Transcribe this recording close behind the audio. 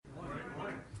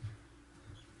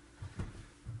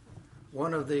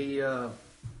One of the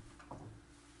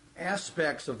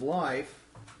aspects of life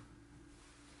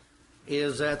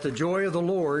is that the joy of the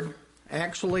Lord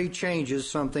actually changes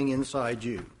something inside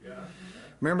you. Yeah.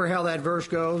 Remember how that verse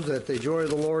goes, that the joy of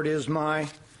the Lord is my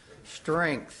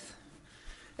strength.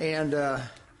 And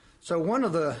so one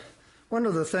of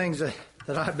the things that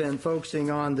I've been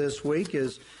focusing on this week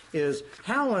is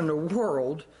how in the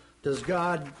world does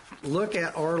God look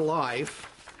at our life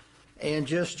and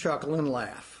just chuckle and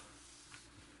laugh?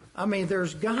 I mean,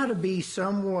 there's got to be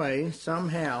some way,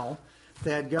 somehow,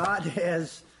 that God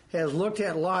has looked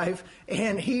at life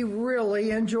and He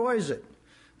really enjoys it.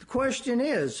 The question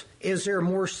is there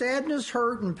more sadness,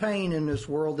 hurt, and pain in this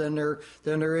world than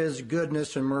there is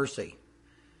goodness and mercy?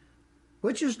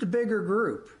 Which is the bigger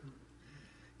group?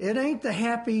 It ain't the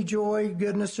happy, joy,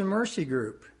 goodness, and mercy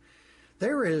group.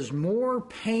 There is more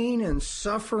pain and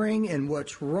suffering and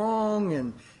what's wrong,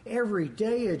 and every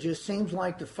day it just seems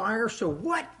like the fire. So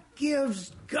what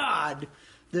gives God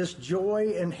this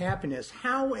joy and happiness?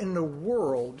 How in the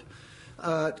world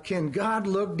can God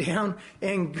look down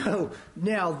and go,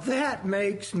 now that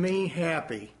makes me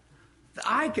happy?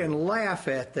 I can laugh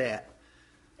at that.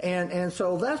 And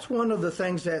so that's one of the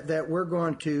things that we're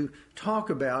going to talk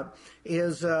about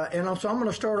is, so I'm going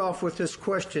to start off with this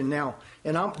question now,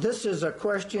 and this is a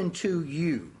question to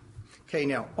you. Okay,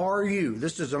 now, are you?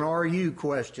 This is an are you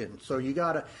question. So you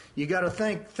gotta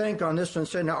think on this one and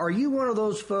say, now, are you one of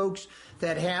those folks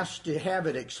that has to have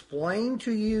it explained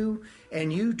to you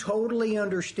and you totally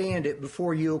understand it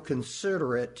before you'll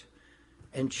consider it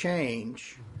and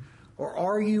change? Or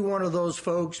are you one of those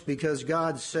folks because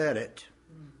God said it,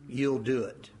 you'll do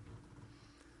it?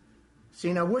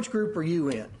 See, now, which group are you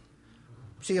in?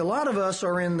 See, a lot of us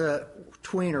are in the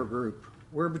tweener group.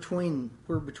 We're between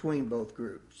both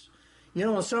groups. You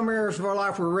know, in some areas of our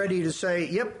life, we're ready to say,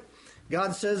 yep,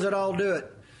 God says it, I'll do it.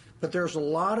 But there's a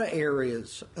lot of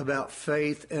areas about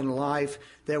faith and life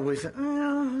that we say,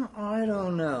 I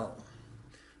don't know.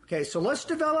 Okay, so let's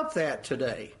develop that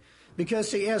today. Because,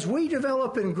 see, as we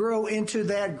develop and grow into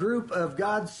that group of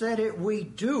God said it, we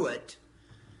do it,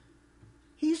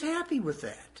 He's happy with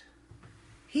that.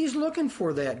 He's looking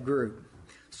for that group.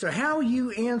 So how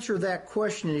you answer that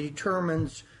question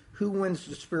determines who wins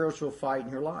the spiritual fight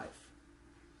in your life.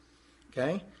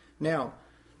 Okay? Now,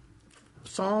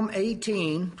 Psalm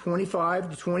 18,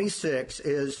 25 to 26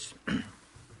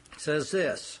 says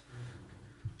this: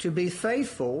 to be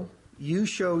faithful, you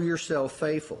show yourself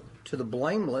faithful. To the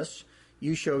blameless,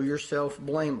 you show yourself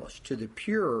blameless. To the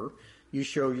pure, you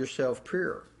show yourself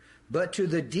pure. But to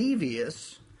the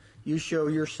devious, you show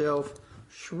yourself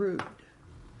shrewd.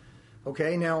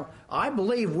 Okay, now, I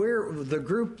believe we're the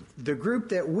group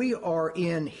that we are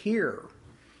in here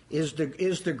is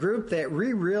the group that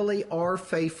we really are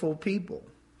faithful people.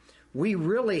 We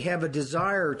really have a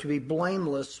desire to be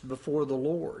blameless before the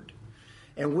Lord.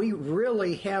 And we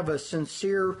really have a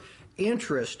sincere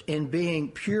interest in being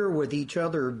pure with each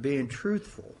other, being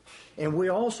truthful. And we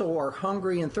also are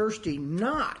hungry and thirsty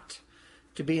not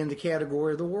to be in the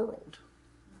category of the world.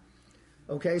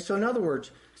 Okay, so in other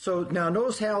words, so now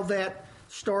notice how that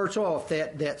starts off,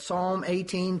 that Psalm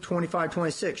 18, 25,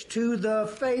 26, to the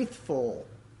faithful.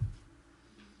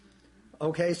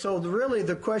 Okay, so really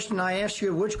the question I asked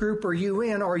you, which group are you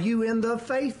in? Are you in the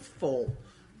faithful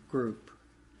group?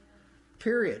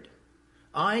 Period.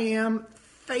 I am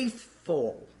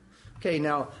faithful. Okay,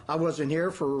 now, I wasn't here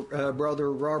for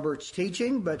Brother Robert's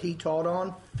teaching, but he taught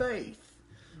on faith.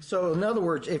 So, in other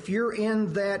words, if you're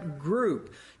in that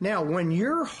group, now, when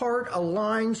your heart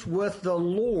aligns with the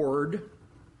Lord,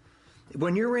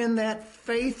 when you're in that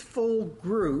faithful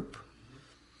group,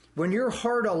 when your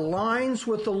heart aligns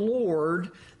with the Lord,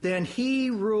 then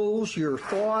He rules your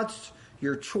thoughts,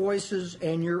 your choices,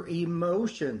 and your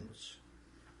emotions.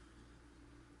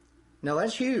 Now,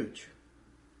 that's huge.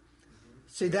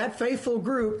 See, that faithful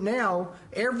group, now,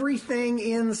 everything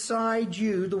inside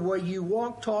you, the way you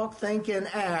walk, talk, think, and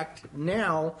act,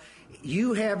 now,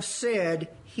 you have said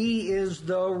He is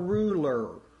the ruler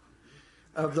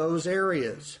of those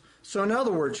areas. So, in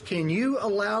other words, can you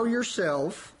allow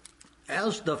yourself,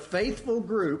 as the faithful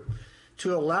group,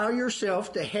 to allow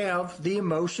yourself to have the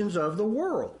emotions of the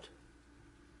world?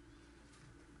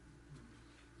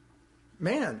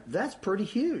 Man, that's pretty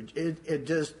huge. It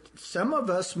just, some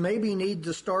of us maybe need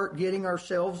to start getting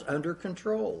ourselves under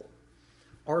control,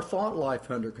 our thought life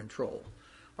under control,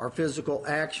 our physical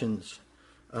actions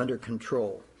under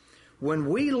control. When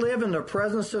we live in the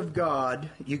presence of God,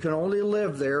 you can only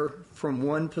live there from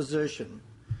one position,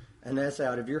 and that's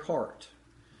out of your heart.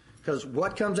 Because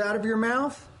what comes out of your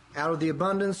mouth? Out of the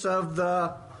abundance of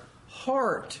the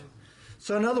heart.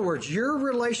 So in other words, your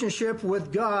relationship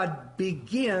with God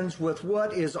begins with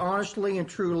what is honestly and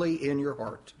truly in your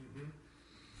heart.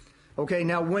 Okay,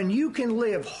 now when you can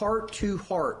live heart to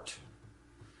heart,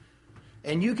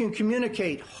 and you can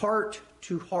communicate heart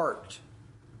to heart,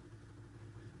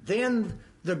 then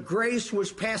the grace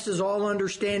which passes all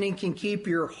understanding can keep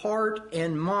your heart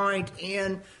and mind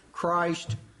in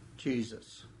Christ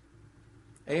Jesus.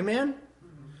 Amen?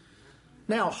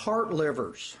 Now, heart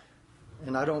livers.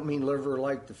 And I don't mean liver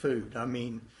like the food. I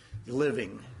mean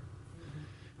living.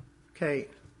 Okay,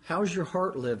 how's your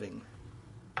heart living?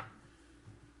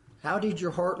 How did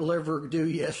your heart liver do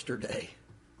yesterday?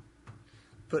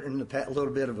 Put in a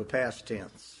little bit of a past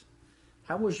tense.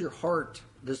 How was your heart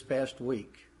this past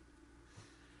week?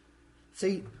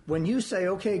 See, when you say,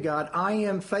 okay, God, I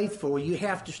am faithful, you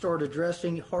have to start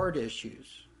addressing heart issues.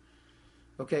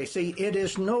 Okay, see, it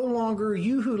is no longer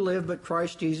you who live, but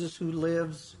Christ Jesus who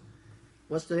lives.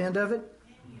 What's the end of it?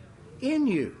 In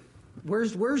you.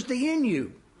 Where's the in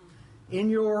you? In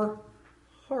your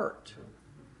heart.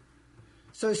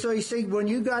 So you see, when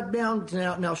you got down,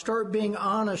 now start being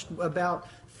honest about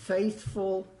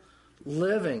faithful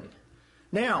living.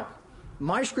 Now,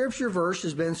 my scripture verse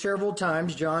has been several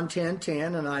times, John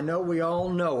 10:10, and I know we all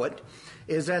know it,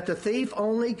 is that the thief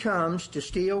only comes to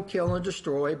steal, kill, and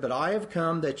destroy, but I have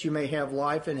come that you may have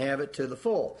life and have it to the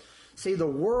full. See, the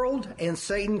world and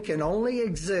Satan can only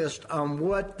exist on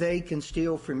what they can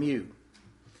steal from you.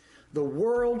 The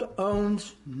world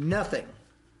owns nothing.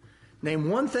 Name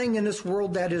one thing in this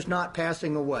world that is not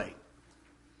passing away.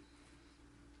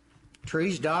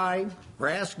 Trees die,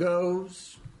 grass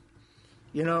goes,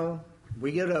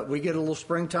 we get a little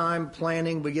springtime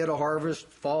planting, we get a harvest,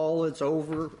 fall, it's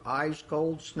over, ice,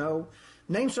 cold, snow.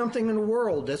 Name something in the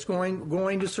world that's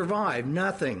going to survive.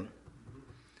 Nothing.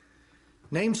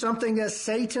 Name something that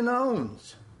Satan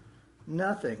owns.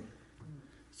 Nothing.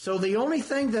 So the only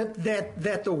thing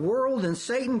that the world and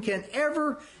Satan can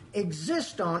ever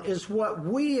exist on is what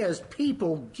we as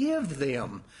people give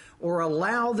them or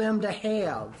allow them to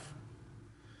have.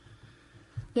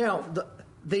 Now,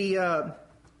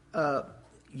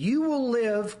 you will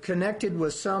live connected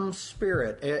with some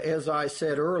spirit, as I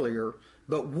said earlier,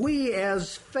 but we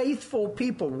as faithful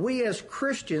people, we as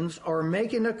Christians are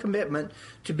making a commitment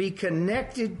to be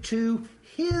connected to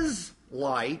His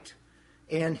light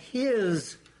and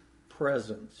His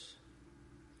presence.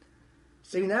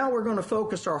 See, now we're going to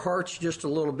focus our hearts just a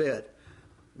little bit.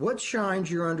 What shines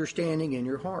your understanding in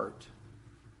your heart?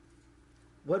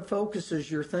 What focuses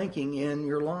your thinking in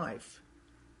your life?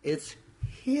 It's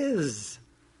His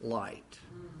light.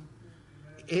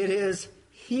 It is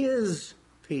His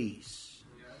peace.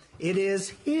 It is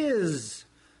His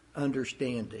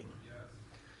understanding.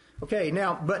 Okay,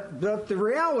 now, but the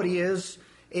reality is,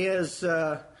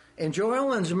 and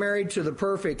Joellen's married to the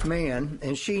perfect man,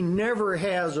 and she never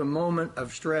has a moment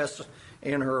of stress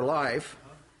in her life.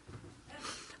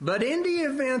 But in the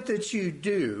event that you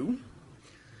do,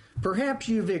 perhaps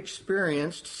you've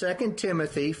experienced 2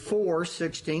 Timothy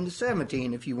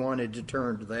 4:16-17, if you wanted to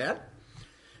turn to that.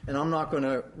 And I'm not going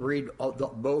to read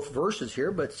both verses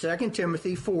here, but 2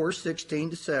 Timothy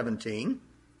 4:16-17.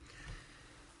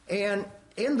 And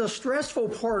in the stressful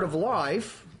part of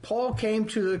life, Paul came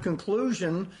to the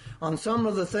conclusion on some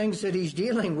of the things that he's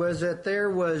dealing with, that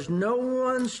there was no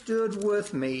one stood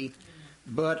with me,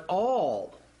 but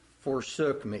all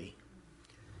forsook me.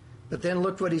 But then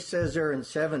look what he says there in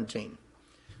 17.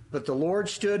 But the Lord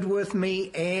stood with me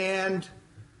and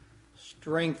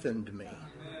strengthened me.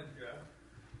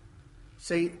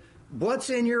 See,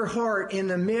 what's in your heart in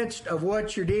the midst of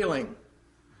what you're dealing?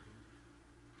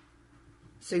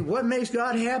 See, what makes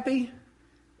God happy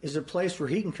is a place where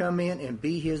He can come in and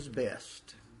be His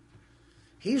best.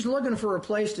 He's looking for a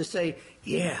place to say,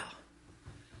 yeah,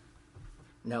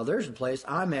 now there's a place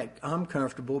I'm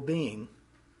comfortable being.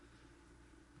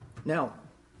 Now,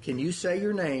 can you say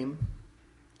your name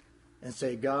and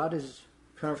say, God is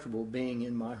comfortable being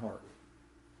in my heart?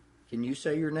 Can you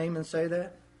say your name and say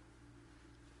that?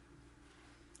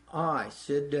 I,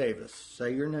 Sid Davis,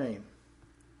 say your name.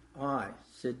 I,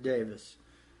 Sid Davis,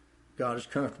 God is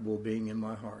comfortable being in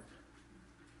my heart.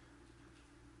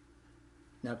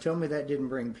 Now tell me that didn't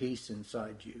bring peace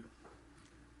inside you.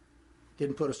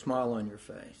 Didn't put a smile on your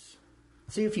face.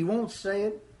 See, if you won't say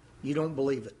it, you don't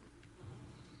believe it.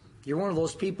 You're one of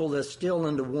those people that's still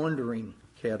in the wondering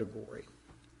category.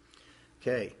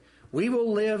 Okay. We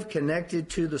will live connected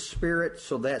to the Spirit,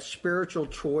 so that spiritual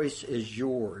choice is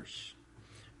yours.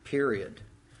 Period.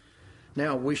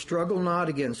 Now, we struggle not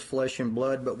against flesh and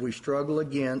blood, but we struggle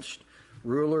against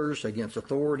rulers, against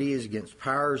authorities, against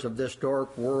powers of this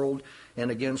dark world, and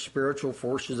against spiritual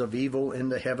forces of evil in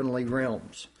the heavenly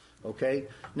realms. Okay?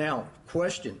 Now,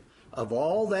 question. Of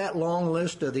all that long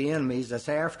list of the enemies that's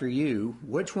after you,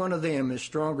 which one of them is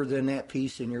stronger than that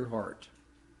peace in your heart?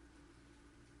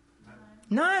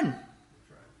 None.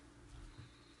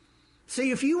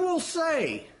 See, if you will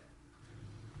say,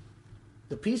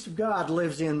 the peace of God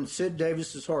lives in Sid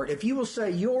Davis's heart, if you will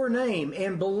say your name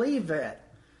and believe that,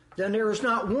 then there is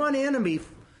not one enemy,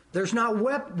 there's not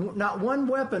one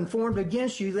weapon formed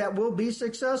against you that will be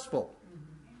successful.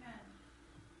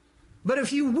 But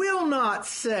if you will not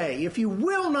say, if you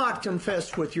will not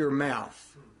confess with your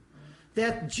mouth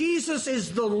that Jesus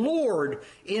is the Lord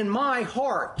in my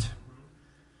heart,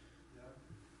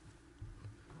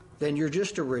 then you're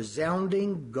just a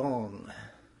resounding gong.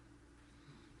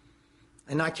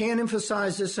 And I can't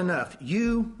emphasize this enough.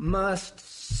 You must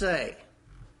say.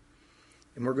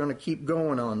 And we're going to keep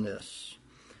going on this.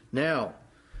 Now,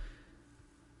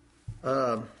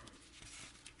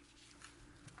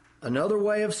 another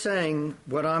way of saying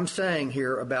what I'm saying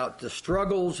here about the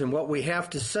struggles and what we have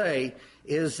to say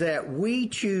is that we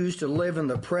choose to live in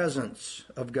the presence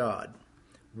of God.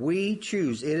 We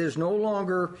choose. It is no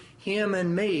longer him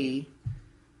and me,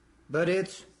 but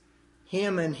it's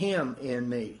him and him in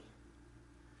me.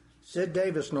 Sid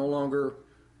Davis no longer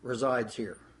resides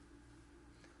here.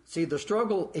 See, the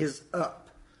struggle is up.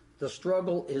 The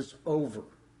struggle is over.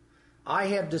 I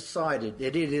have decided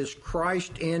that it is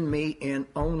Christ in me and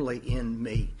only in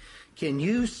me. Can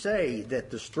you say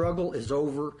that the struggle is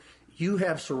over? You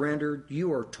have surrendered.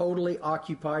 You are totally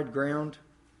occupied ground.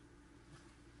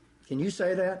 Can you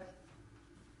say that?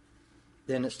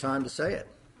 Then it's time to say it.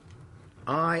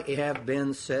 I have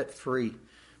been set free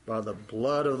by the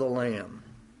blood of the Lamb.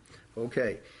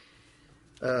 Okay.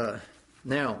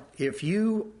 Now, if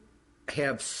you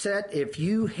have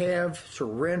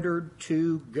surrendered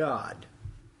to God,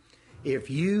 if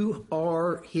you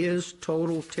are his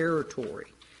total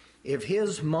territory, if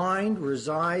his mind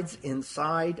resides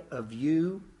inside of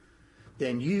you,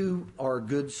 then you are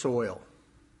good soil.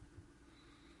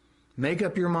 Make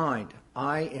up your mind.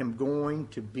 I am going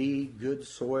to be good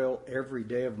soil every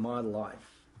day of my life.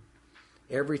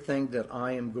 Everything that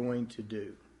I am going to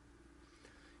do.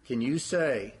 Can you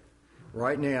say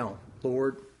right now,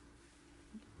 Lord,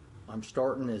 I'm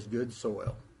starting as good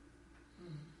soil?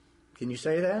 Can you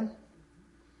say that?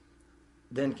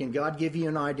 Then can God give you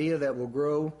an idea that will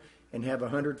grow and have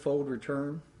 100-fold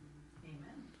return?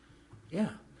 Amen. Yeah.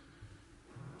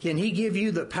 Can he give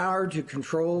you the power to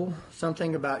control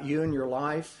something about you and your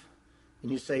life?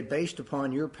 And you say, based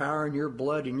upon your power and your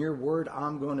blood and your word,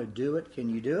 I'm going to do it. Can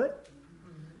you do it?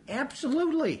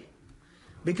 Absolutely.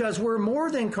 Because we're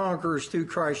more than conquerors through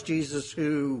Christ Jesus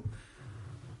who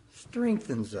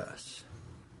strengthens us.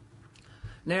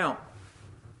 Now,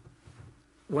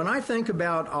 when I think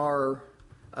about our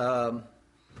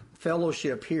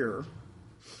fellowship here,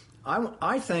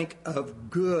 I think of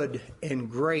good and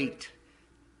great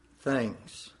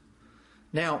things.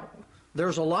 Now,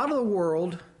 there's a lot of the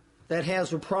world that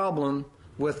has a problem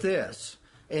with this,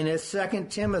 and it's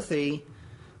 2 Timothy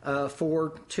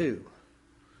 4:2.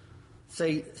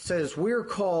 Says we're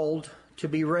called to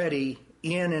be ready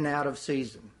in and out of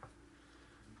season.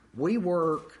 We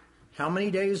work how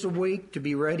many days a week to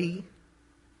be ready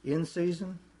in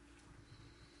season?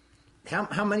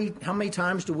 How many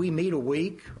times do we meet a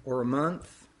week or a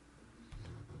month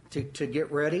to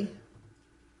get ready?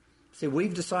 See,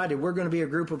 we've decided we're going to be a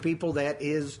group of people that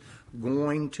is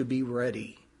going to be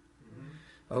ready.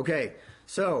 Okay,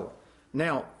 so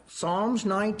now Psalms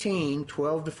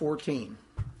 19:12-14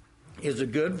 is a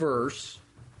good verse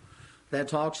that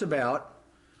talks about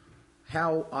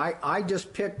how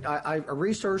I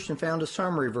researched and found a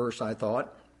summary verse, I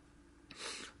thought,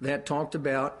 that talked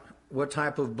about what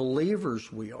type of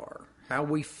believers we are, how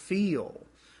we feel,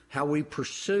 how we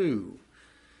pursue.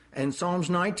 And Psalms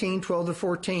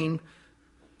 19:12-14,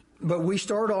 but we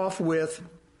start off with,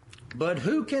 but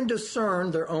who can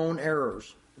discern their own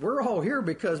errors? We're all here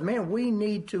because, man, we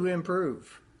need to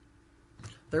improve.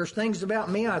 There's things about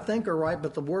me I think are right,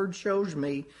 but the Word shows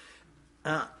me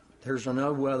there's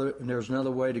another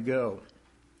way to go.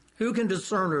 Who can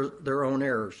discern their own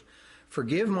errors?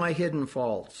 Forgive my hidden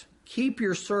faults. Keep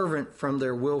your servant from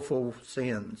their willful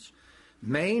sins.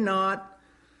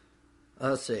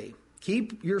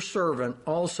 Keep your servant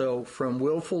also from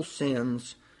willful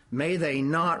sins. May they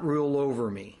not rule over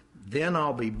me. Then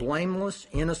I'll be blameless,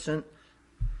 innocent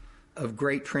of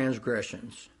great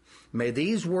transgressions. May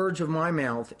these words of my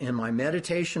mouth and my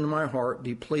meditation of my heart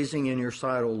be pleasing in your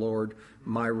sight, O Lord,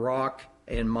 my rock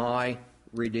and my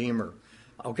redeemer.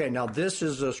 Okay, now this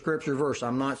is a scripture verse.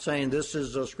 I'm not saying this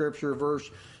is a scripture verse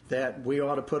that we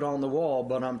ought to put on the wall,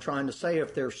 but I'm trying to say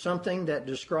if there's something that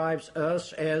describes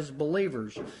us as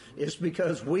believers, it's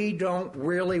because we don't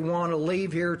really want to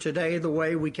leave here today the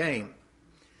way we came.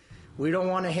 We don't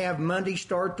want to have Monday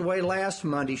start the way last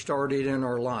Monday started in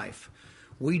our life.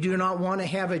 We do not want to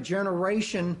have a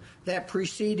generation that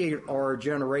preceded our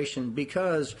generation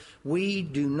because we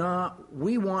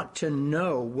want to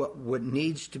know what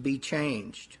needs to be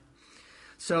changed.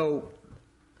 So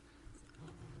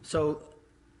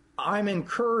I'm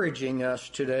encouraging us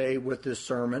today with this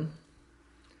sermon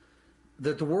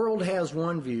that the world has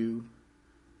one view,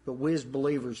 but we as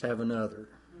believers have another.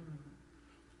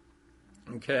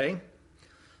 Okay?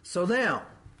 So now,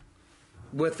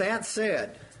 with that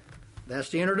said, that's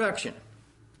the introduction.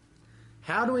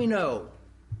 How do we know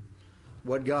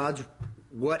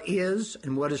what is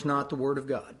and what is not the Word of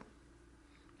God?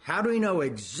 How do we know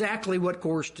exactly what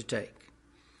course to take?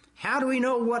 How do we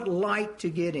know what light to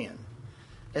get in?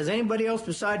 Has anybody else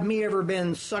beside me ever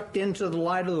been sucked into the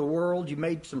light of the world? You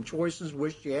made some choices,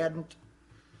 wished you hadn't?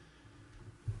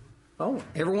 Oh,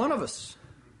 every one of us.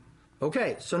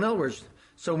 Okay, so in other words,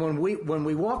 so when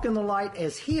we walk in the light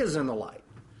as He is in the light,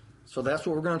 so that's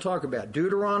what we're going to talk about.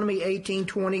 Deuteronomy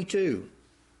 18:22.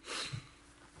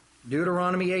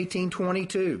 Deuteronomy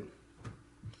 18:22.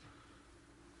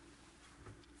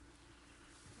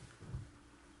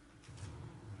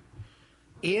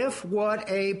 If what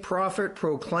a prophet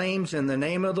proclaims in the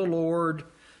name of the Lord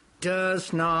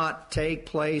does not take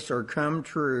place or come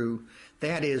true,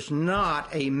 that is not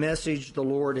a message the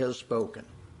Lord has spoken.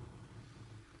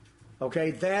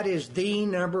 Okay, that is the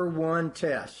number one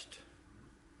test.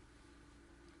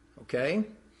 Okay?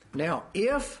 Now,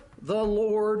 if the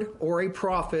Lord or a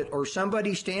prophet or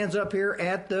somebody stands up here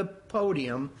at the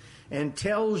podium and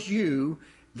tells you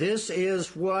this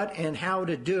is what and how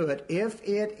to do it, if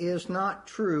it is not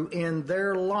true in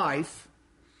their life,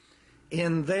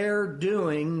 in their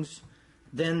doings,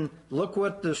 then look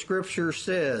what the Scripture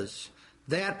says.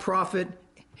 That prophet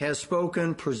has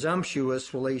spoken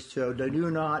presumptuously, so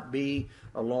do not be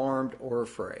alarmed or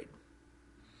afraid.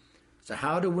 So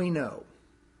how do we know?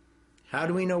 How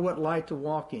do we know what light to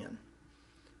walk in?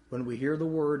 When we hear the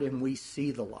Word and we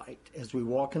see the light. As we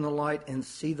walk in the light and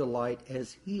see the light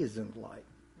as He is in the light.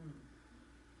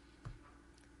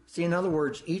 See, in other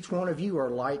words, each one of you are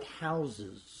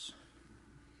lighthouses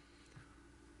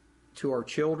to our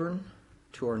children,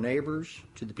 to our neighbors,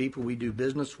 to the people we do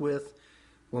business with,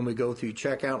 when we go through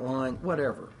checkout line,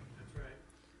 whatever. That's right.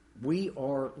 We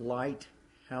are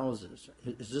lighthouses.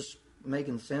 Is this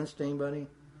making sense to anybody?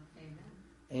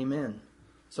 Amen.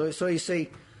 So you see,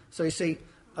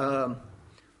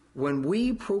 when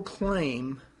we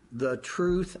proclaim the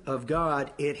truth of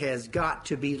God, it has got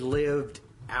to be lived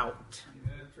out.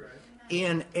 That's right.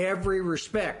 In every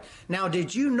respect. Now,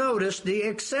 did you notice the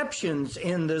exceptions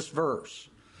in this verse?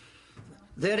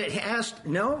 That it has,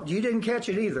 no, you didn't catch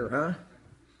it either, huh?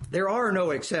 There are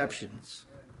no exceptions.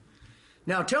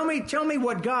 Now, tell me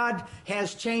what God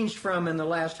has changed from in the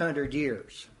last 100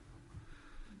 years.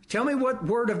 Tell me what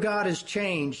Word of God has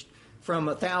changed from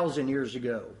 1,000 years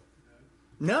ago.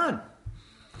 None.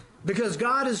 Because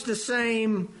God is the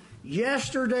same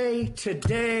yesterday,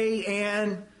 today,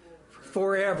 and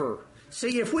forever.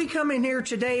 See, if we come in here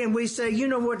today and we say, you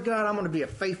know what, God, I'm going to be a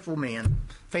faithful man,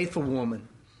 faithful woman,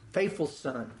 faithful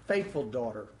son, faithful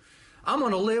daughter. I'm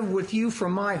going to live with you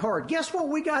from my heart. Guess what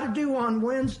we got to do on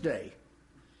Wednesday?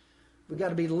 We got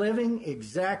to be living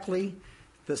exactly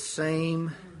the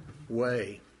same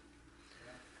way.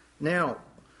 Now,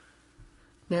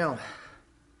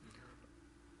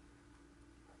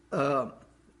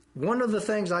 one of the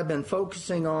things I've been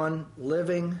focusing on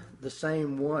living the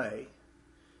same way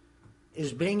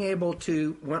is being able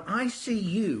to, when I see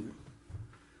you,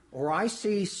 or I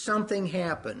see something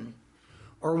happen,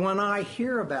 or when I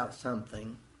hear about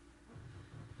something,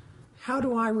 how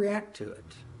do I react to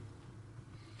it?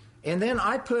 And then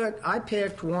I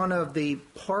picked one of the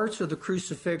parts of the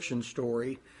crucifixion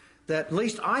story that at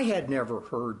least I had never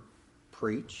heard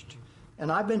preached,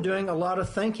 and I've been doing a lot of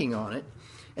thinking on it,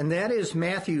 and that is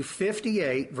Matthew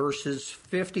 58, verses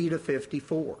 50 to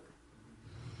 54.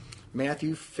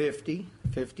 Matthew 50,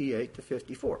 58 to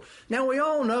 54. Now, we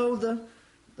all know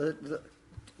the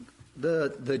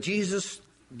Jesus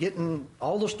getting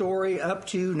all the story up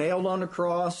to nailed on the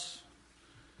cross,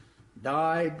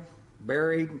 died,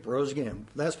 buried, rose again.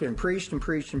 That's been preached and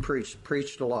preached and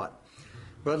preached a lot.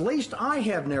 But at least I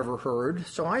have never heard,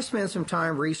 so I spent some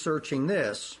time researching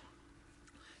this.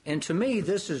 And to me,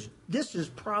 this is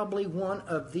probably one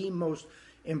of the most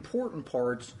important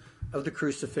parts of the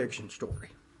crucifixion story.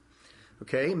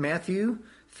 Okay, Matthew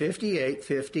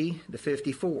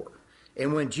 58:50-54.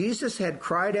 And when Jesus had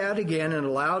cried out again in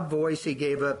a loud voice, he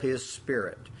gave up his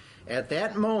spirit. At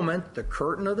that moment, the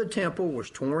curtain of the temple was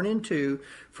torn in two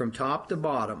from top to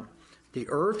bottom. The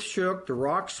earth shook, the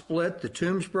rocks split, the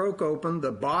tombs broke open,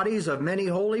 the bodies of many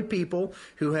holy people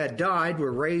who had died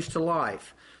were raised to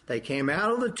life. They came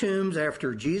out of the tombs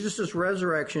after Jesus'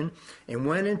 resurrection and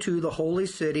went into the holy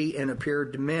city and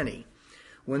appeared to many.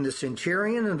 When the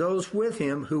centurion and those with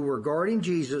him who were guarding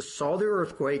Jesus saw the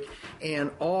earthquake and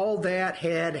all that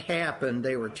had happened,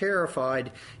 they were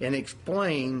terrified and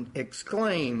exclaimed,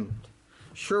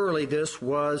 "Surely this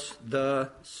was the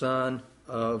Son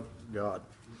of God."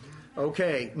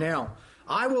 Okay, now,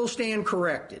 I will stand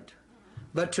corrected,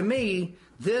 but to me,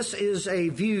 this is a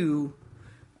view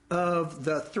of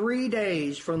the 3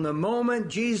 days from the moment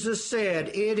Jesus said,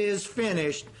 "It is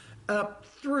finished," up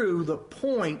through the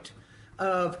point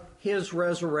of his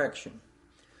resurrection.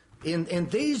 In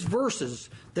these verses,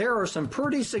 there are some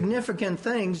pretty significant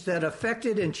things that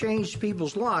affected and changed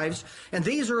people's lives, and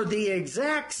these are the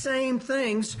exact same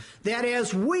things that,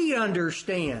 as we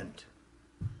understand,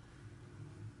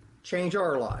 change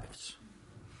our lives.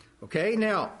 Okay,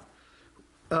 now,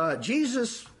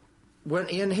 Jesus, when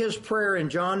in his prayer in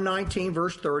John 19,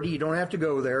 verse 30, you don't have to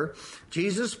go there,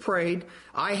 Jesus prayed,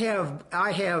 I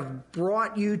have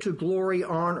brought you to glory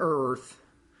on earth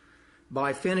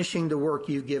by finishing the work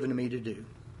you've given me to do.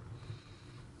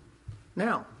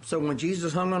 Now, so when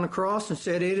Jesus hung on the cross and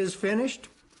said, "It is finished,"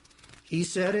 he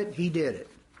said it, he did it.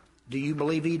 Do you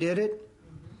believe he did it?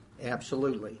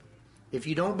 Absolutely. If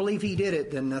you don't believe he did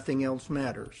it, then nothing else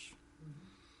matters.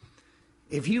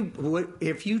 If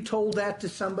you told that to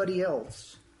somebody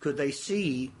else, could they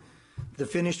see the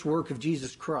finished work of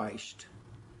Jesus Christ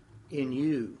in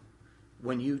you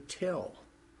when you tell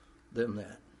them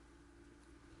that?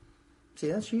 See,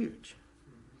 that's huge.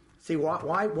 See,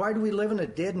 why do we live in a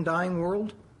dead and dying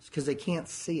world? It's because they can't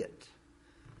see it.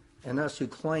 And us who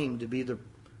claim to be the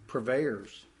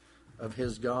purveyors of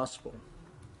his gospel.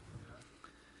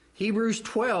 Hebrews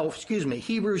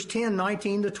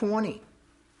 10:19-20.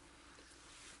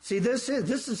 See, this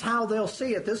is how they'll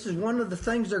see it. This is one of the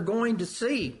things they're going to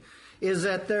see, is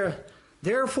that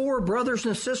therefore, brothers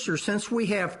and sisters, since we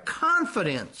have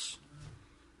confidence,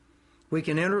 we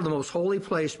can enter the most holy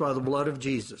place by the blood of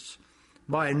Jesus,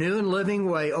 by a new and living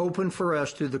way opened for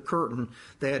us through the curtain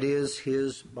that is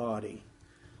his body.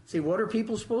 See, what are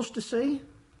people supposed to see?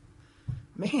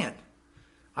 Man,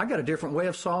 I got a different way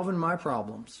of solving my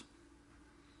problems.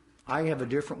 I have a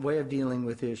different way of dealing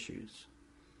with issues.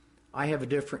 I have a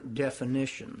different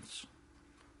definitions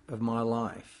of my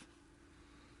life.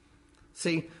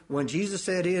 See, when Jesus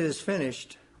said it is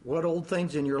finished, what old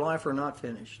things in your life are not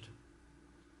finished?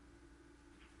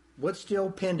 What's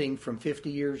still pending from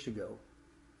 50 years ago,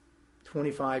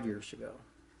 25 years ago?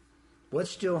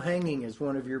 What's still hanging as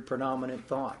one of your predominant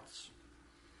thoughts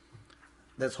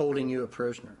that's holding you a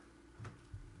prisoner?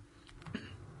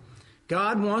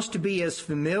 God wants us to be as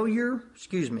familiar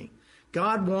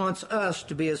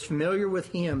with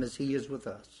him as he is with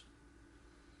us.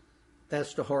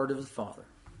 That's the heart of the Father.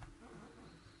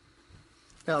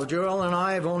 Now, Joel and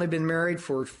I have only been married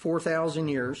for 4,000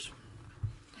 years.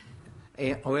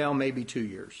 Well, maybe 2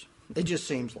 years. It just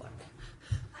seems like.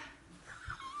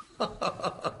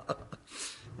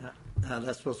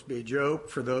 That's supposed to be a joke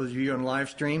for those of you on live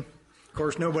stream. Of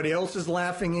course, nobody else is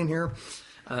laughing in here.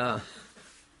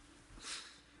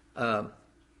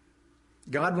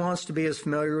 God wants to be as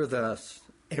familiar with us.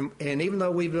 And even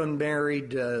though we've been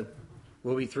married,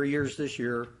 we'll be 3 years this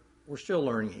year, we're still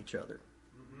learning each other.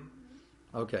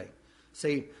 Okay.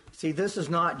 See, this is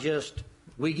not just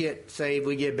we get saved,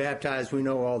 we get baptized, we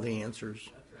know all the answers.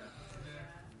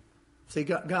 See,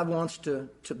 God wants us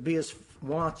to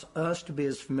be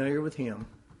as familiar with him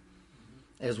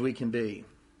as we can be.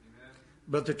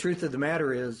 But the truth of the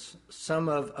matter is, some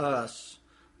of us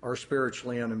are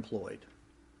spiritually unemployed.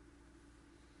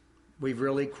 We've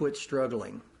really quit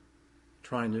struggling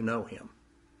trying to know him.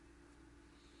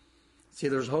 See,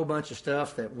 there's a whole bunch of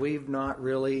stuff that we've not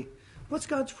really... What's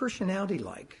God's personality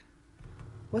like?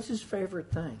 What's his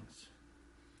favorite things?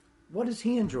 What does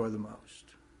he enjoy the most?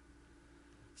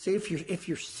 See, if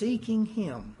you're seeking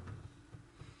him,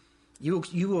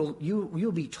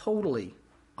 you'll be totally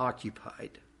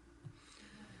occupied.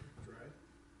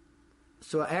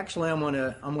 So actually, I'm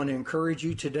going to encourage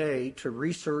you today to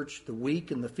research the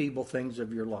weak and the feeble things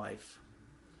of your life.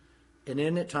 And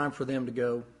isn't it time for them to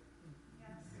go? Yes.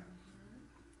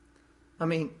 I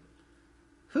mean,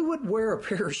 who would wear a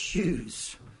pair of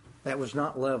shoes that was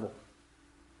not level?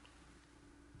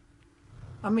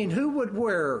 I mean, who would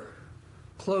wear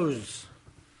clothes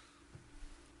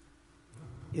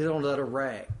You don't let it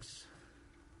rags.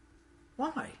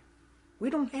 Why? We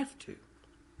don't have to.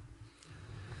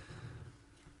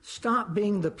 Stop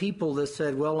being the people that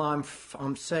said, well,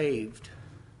 I'm saved,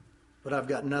 but I've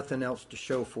got nothing else to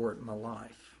show for it in my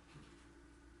life.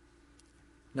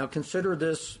 Now consider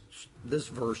this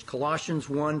verse, Colossians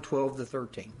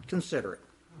 1:12-13. Consider it.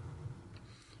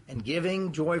 And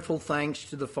giving joyful thanks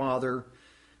to the Father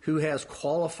who has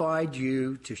qualified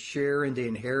you to share in the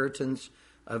inheritance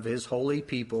of his holy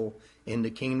people in the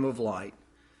kingdom of light.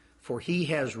 For he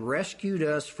has rescued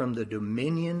us from the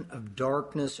dominion of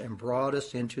darkness and brought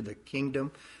us into the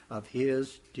kingdom of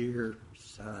his dear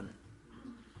Son.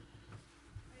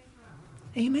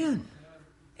 Amen.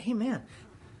 Amen.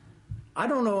 I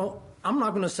don't know, I'm not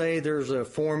going to say there's a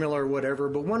formula or whatever,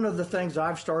 but one of the things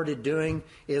I've started doing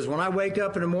is when I wake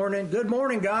up in the morning, good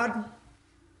morning, God.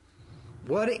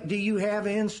 What do you have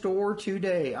in store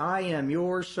today? I am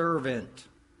your servant.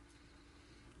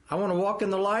 I want to walk in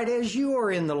the light as you are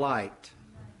in the light.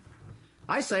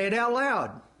 I say it out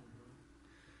loud.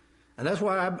 And that's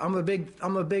why I'm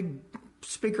a big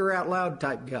speaker out loud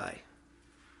type guy.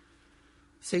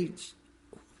 See,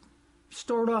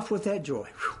 start off with that joy.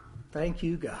 Whew. Thank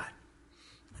you, God.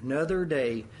 Another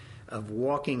day of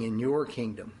walking in your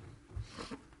kingdom.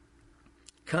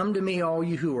 Come to me, all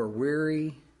you who are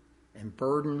weary and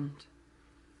burdened,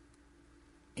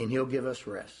 and he'll give us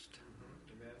rest.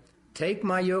 Amen. Take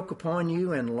my yoke upon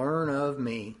you and learn of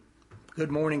me. Good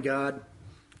morning, God.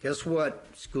 Guess what?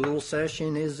 School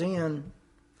session is in.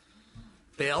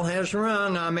 Bell has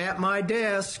rung. I'm at my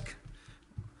desk.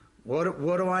 What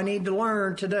do I need to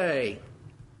learn today?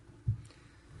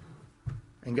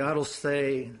 And God will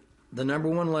say, the number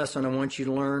one lesson I want you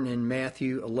to learn in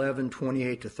Matthew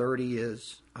 11:28-30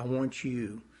 is, I want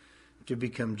you to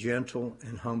become gentle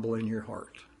and humble in your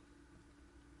heart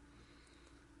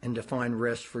and to find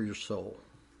rest for your soul.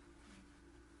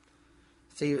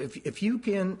 See, if you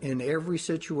can, in every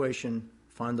situation,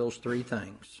 find those three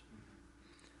things,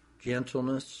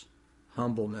 gentleness,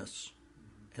 humbleness,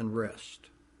 and rest,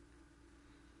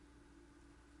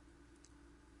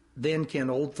 then can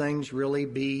old things really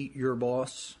be your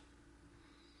boss?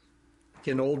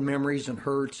 Can old memories and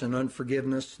hurts and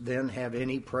unforgiveness then have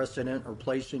any precedent or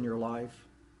place in your life?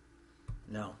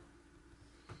 No.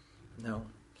 No.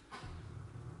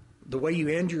 The way you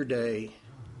end your day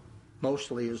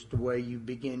mostly is the way you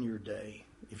begin your day.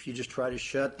 If you just try to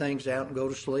shut things out and go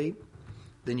to sleep,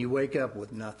 then you wake up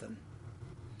with nothing.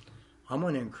 I'm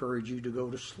going to encourage you to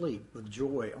go to sleep with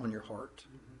joy on your heart.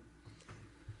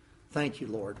 Thank you,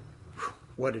 Lord.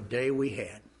 What a day we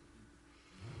had.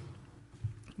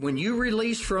 When you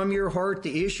release from your heart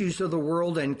the issues of the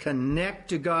world and connect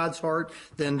to God's heart,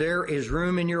 then there is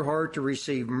room in your heart to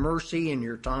receive mercy in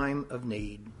your time of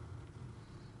need.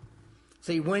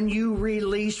 See, when you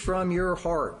release from your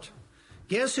heart,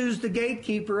 guess who's the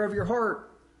gatekeeper of your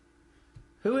heart?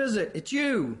 Who is it? It's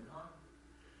you.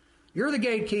 You're the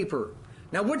gatekeeper.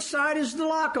 Now, which side is the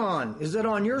lock on? Is it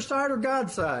on your side or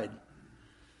God's side?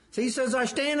 So he says, I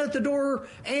stand at the door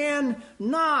and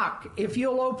knock. If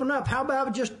you'll open up, how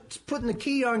about just putting the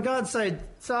key on God's side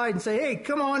and say, hey,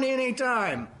 come on in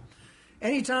anytime.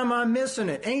 Anytime I'm missing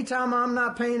it. Anytime I'm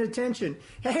not paying attention.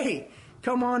 Hey,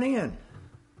 come on in.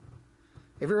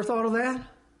 Have you ever thought of that?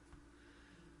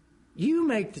 You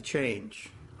make the change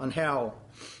on how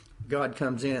God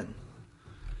comes in.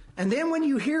 And then when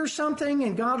you hear something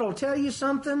and God will tell you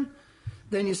something,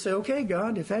 then you say, okay,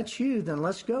 God, if that's you, then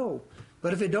let's go.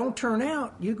 But if it don't turn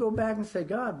out, you go back and say,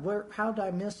 God, how did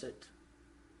I miss it?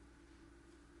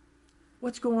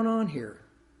 What's going on here?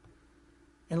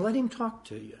 And let him talk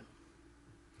to you.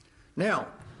 Now,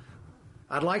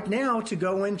 I'd like now to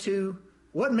go into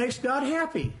what makes God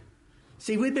happy.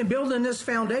 See, we've been building this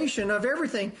foundation of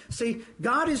everything. See,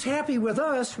 God is happy with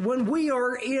us when we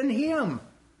are in him.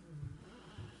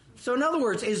 So in other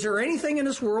words, is there anything in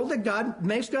this world that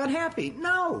makes God happy?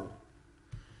 No.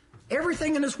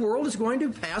 Everything in this world is going to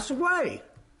pass away.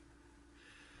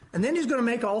 And then he's going to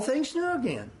make all things new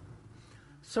again.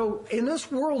 So in this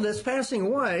world that's passing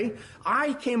away,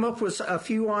 I came up with a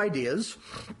few ideas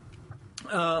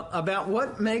about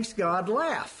what makes God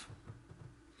laugh.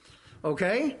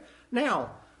 Okay?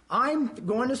 Now, I'm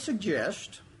going to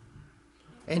suggest,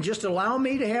 and just allow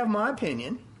me to have my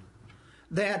opinion,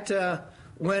 that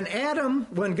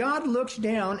when God looks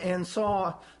down and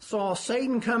saw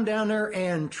Satan come down there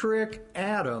and trick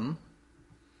Adam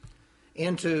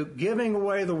into giving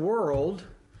away the world,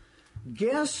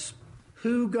 guess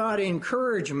who got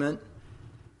encouragement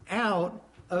out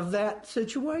of that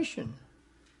situation?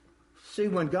 See,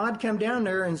 when God came down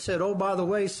there and said, oh, by the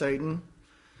way, Satan,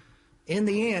 in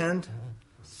the end,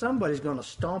 somebody's going to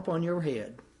stomp on your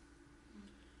head.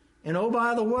 And oh,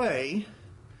 by the way,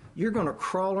 you're going to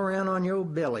crawl around on your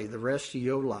belly the rest of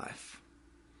your life.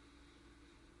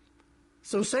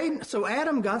 So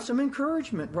Adam got some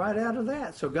encouragement right out of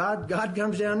that. So God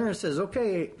comes down there and says,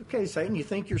 okay, Satan, you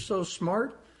think you're so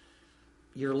smart?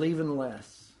 You're leaving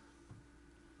less.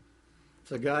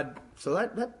 So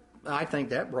that I think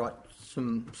that brought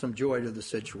some joy to the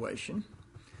situation.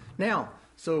 Now,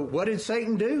 so what did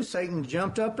Satan do? Satan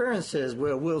jumped up there and says,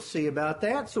 well, we'll see about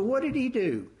that. So what did he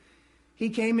do? He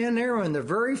came in there, and the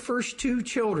very first two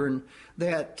children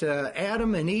that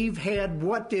Adam and Eve had,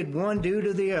 what did one do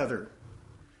to the other?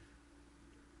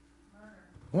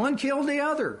 One killed the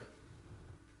other.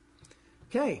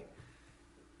 Okay.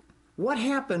 What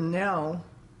happened now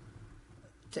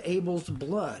to Abel's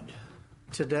blood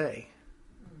today?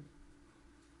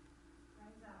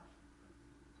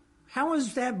 How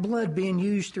is that blood being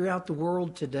used throughout the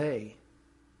world today?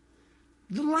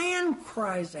 The land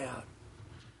cries out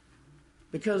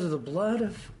because of the blood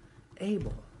of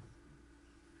Abel.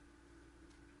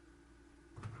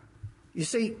 You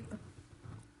see,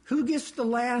 who gets the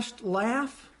last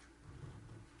laugh?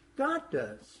 God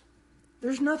does.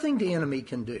 There's nothing the enemy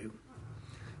can do.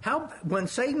 When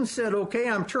Satan said, okay,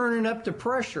 I'm turning up the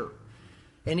pressure,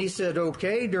 and he said,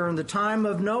 okay, during the time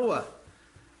of Noah,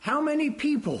 how many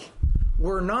people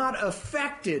were not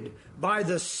affected by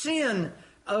the sin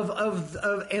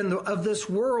of this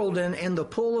world and the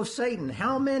pull of Satan?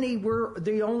 How many were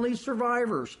the only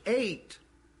survivors? 8.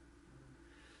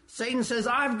 Satan says,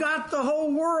 I've got the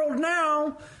whole world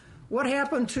now. What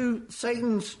happened to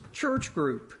Satan's church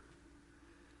group?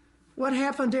 What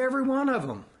happened to every one of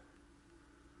them?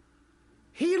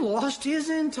 He lost his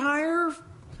entire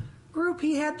group.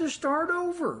 He had to start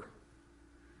over.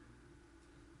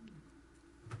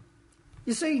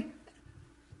 You see,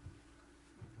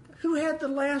 who had the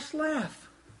last laugh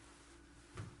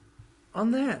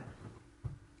on that?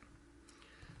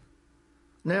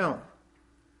 Now,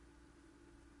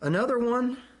 another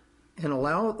one, and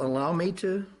allow me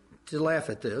to laugh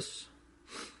at this,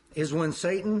 is when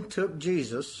Satan took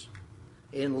Jesus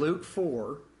in Luke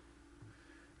 4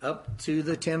 up to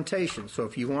the temptation. So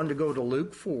if you wanted to go to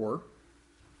Luke 4,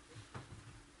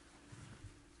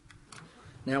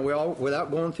 now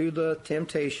without going through the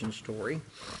temptation story,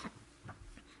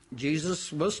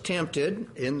 Jesus was tempted,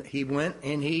 and he went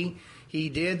and he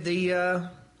did the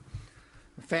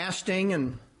fasting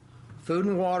and food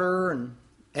and water, and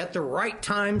at the right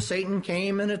time Satan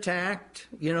came and attacked,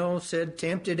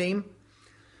 tempted him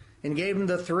and gave him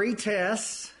the 3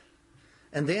 tests.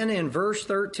 And then in verse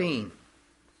 13,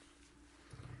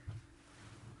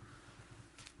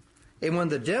 and when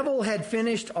the devil had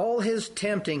finished all his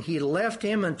tempting, he left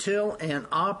him until an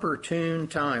opportune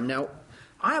time. Now,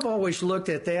 I've always looked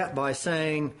at that by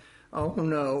saying, oh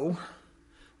no,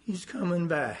 he's coming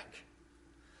back.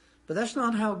 But that's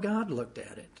not how God looked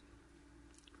at it.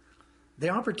 The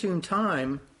opportune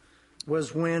time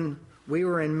was when we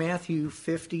were in Matthew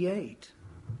 58.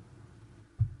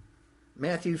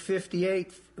 Matthew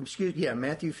 58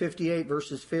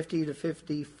 verses 50 to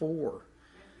 54.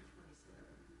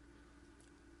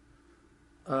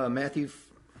 Did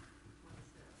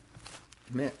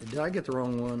I get the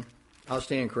wrong one? I'll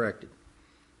stand corrected.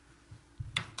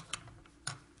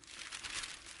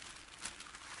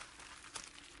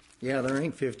 Yeah, there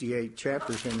ain't 58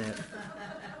 chapters in that.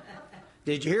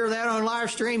 Did you hear that on live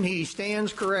stream? He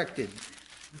stands corrected.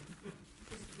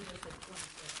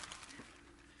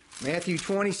 Matthew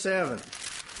 27.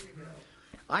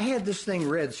 I had this thing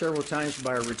read several times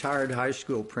by a retired high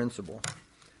school principal.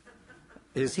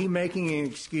 Is he making an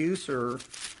excuse, or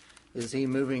is he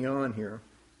moving on here?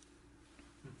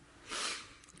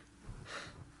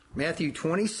 Matthew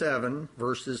 27,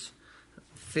 verses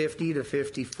 50 to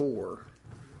 54.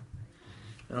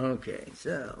 Okay,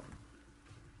 so.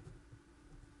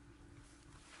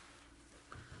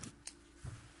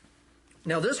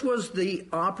 Now, this was the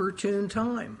opportune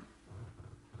time.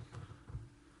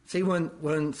 See,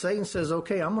 when Satan says,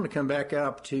 okay, I'm going to come back at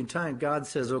opportune time, God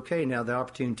says, okay, now the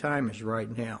opportune time is right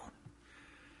now.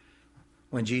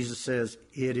 When Jesus says,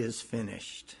 it is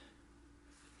finished.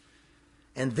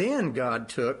 And then God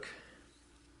took,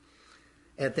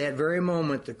 at that very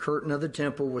moment, the curtain of the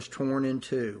temple was torn in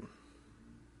two.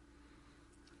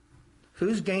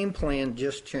 Whose game plan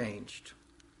just changed?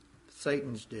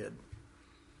 Satan's did.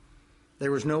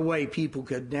 There was no way people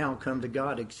could now come to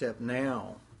God except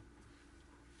now.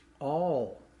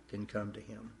 All can come to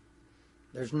him.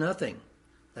 There's nothing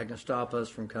that can stop us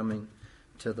from coming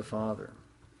to the Father.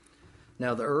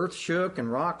 Now the earth shook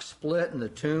and rocks split and the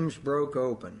tombs broke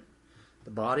open.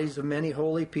 The bodies of many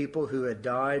holy people who had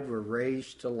died were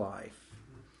raised to life.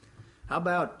 How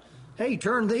about, hey,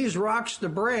 turn these rocks to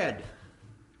bread?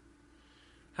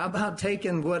 How about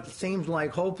taking what seems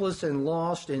like hopeless and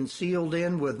lost and sealed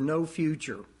in with no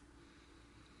future?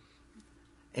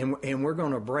 And we're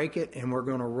going to break it, and we're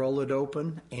going to roll it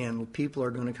open, and people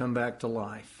are going to come back to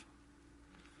life.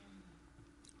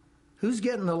 Who's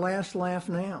getting the last laugh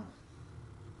now?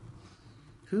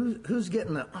 Who's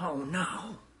getting the, oh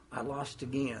no, I lost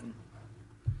again?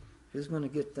 Who's going to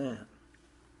get that?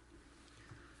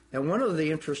 And one of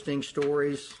the interesting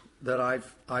stories that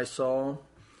I saw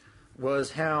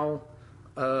was how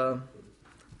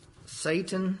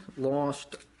Satan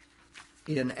lost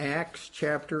in Acts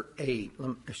chapter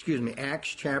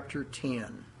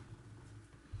 10.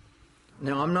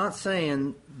 Now, I'm not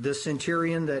saying the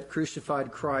centurion that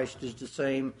crucified Christ is the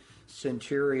same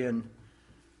centurion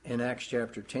in Acts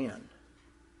chapter 10.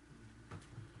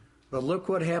 But look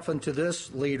what happened to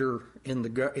this leader in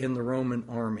the Roman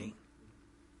army.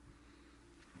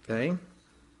 Okay?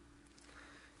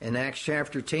 In Acts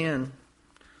chapter 10,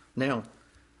 now,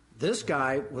 this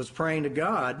guy was praying to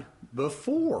God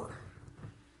before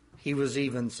he was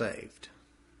even saved.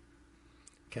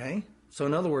 Okay? So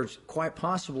in other words, quite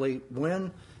possibly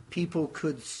when people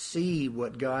could see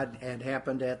what God had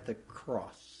happened at the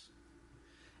cross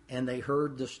and they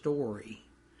heard the story,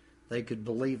 they could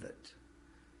believe it.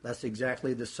 That's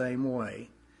exactly the same way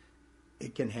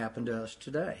it can happen to us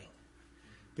today.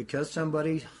 Because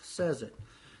somebody says it.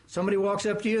 Somebody walks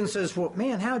up to you and says, well,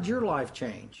 man, how'd your life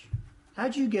change?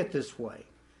 How'd you get this way?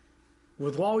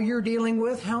 With all you're dealing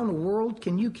with, how in the world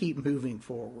can you keep moving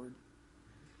forward?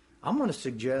 I'm going to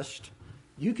suggest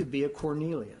you could be a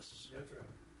Cornelius. That's right.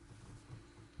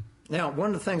 Now, one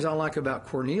of the things I like about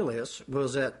Cornelius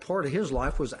was that part of his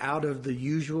life was out of the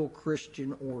usual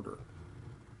Christian order.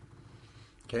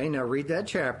 Okay, now read that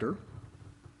chapter,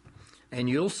 and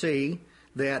you'll see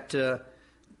that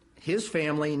his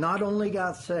family not only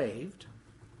got saved,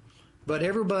 but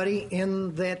everybody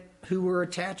in that who were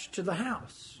attached to the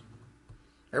house.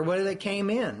 Everybody that came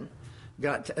in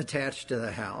got attached to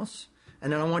the house.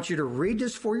 And then I want you to read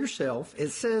this for yourself. It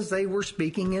says they were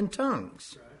speaking in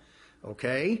tongues.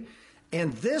 Okay?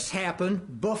 And this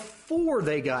happened before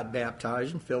they got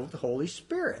baptized and filled with the Holy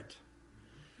Spirit.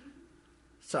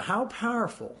 So how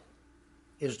powerful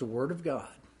is the Word of God?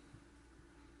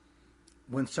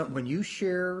 When you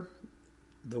share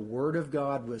the Word of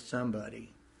God with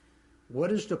somebody, what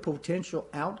is the potential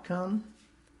outcome?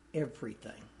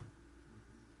 Everything.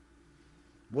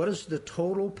 What is the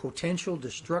total potential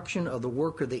destruction of the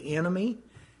work of the enemy?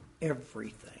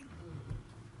 Everything.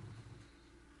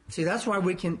 See, that's why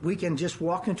we can just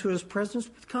walk into His presence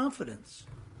with confidence.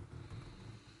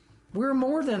 We're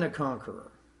more than a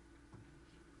conqueror.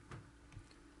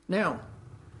 Now,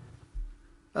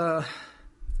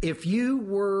 if you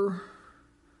were,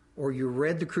 or you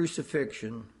read the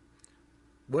crucifixion,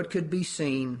 what could be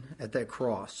seen at that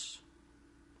cross?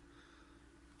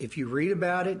 If you read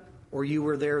about it, or you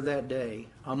were there that day,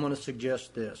 I'm going to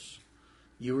suggest this.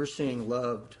 You were seeing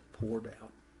love poured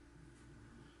out.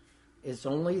 It's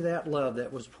only that love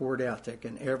that was poured out that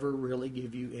can ever really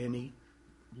give you any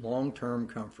long-term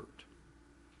comfort.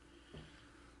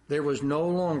 There was no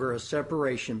longer a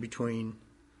separation between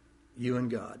you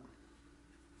and God.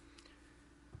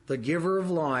 The giver of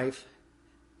life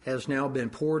has now been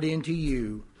poured into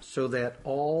you so that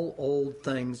all old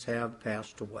things have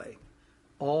passed away.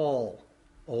 All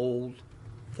old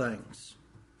things.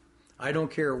 I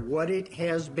don't care what it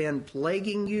has been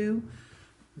plaguing you,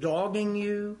 dogging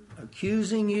you,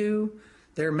 accusing you.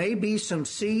 There may be some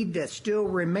seed that still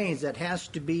remains that has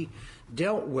to be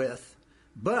dealt with,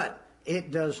 but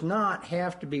it does not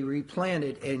have to be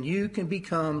replanted, and you can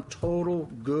become total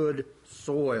good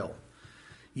soil.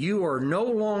 You are no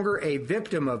longer a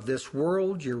victim of this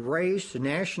world, your race,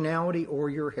 nationality, or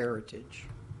your heritage.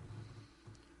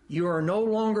 You are no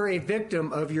longer a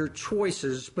victim of your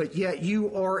choices, but yet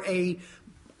you are a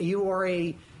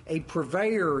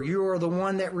purveyor. You are the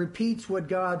one that repeats what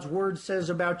God's Word says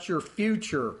about your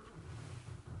future.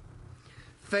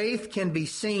 Faith can be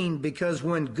seen because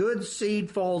when good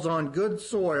seed falls on good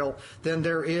soil, then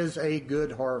there is a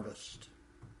good harvest.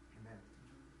 Amen.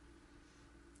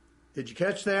 Did you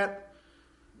catch that?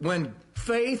 When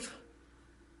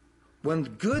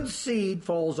good seed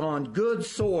falls on good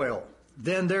soil,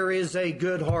 then there is a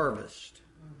good harvest.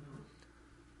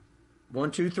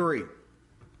 1, 2, 3.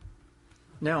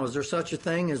 Now, is there such a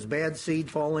thing as bad seed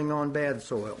falling on bad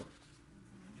soil?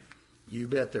 You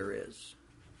bet there is.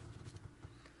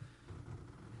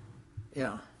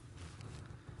 Yeah.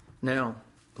 Now,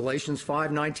 Galatians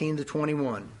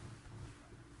 5:19-21.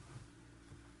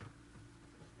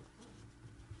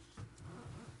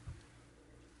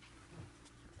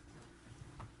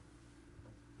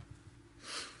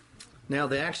 Now,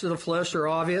 the acts of the flesh are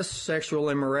obvious: sexual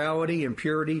immorality,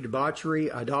 impurity, debauchery,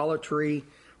 idolatry,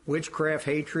 witchcraft,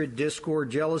 hatred, discord,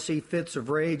 jealousy, fits of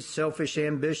rage, selfish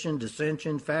ambition,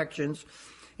 dissension, factions,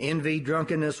 envy,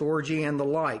 drunkenness, orgy, and the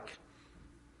like.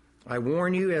 I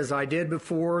warn you, as I did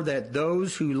before, that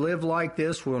those who live like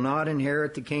this will not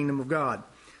inherit the kingdom of God.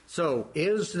 So,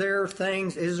 is there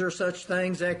such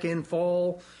things that can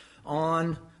fall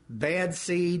on bad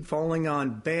seed, falling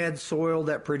on bad soil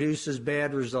that produces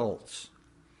bad results?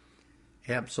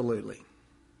 Absolutely.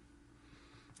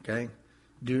 Okay?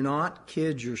 Do not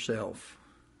kid yourself.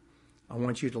 I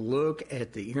want you to look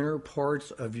at the inner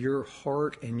parts of your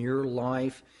heart and your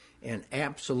life and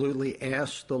absolutely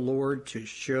ask the Lord to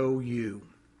show you,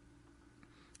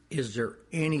 is there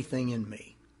anything in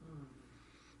me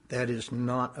that is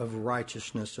not of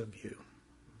righteousness of you?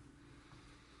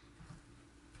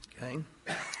 Okay?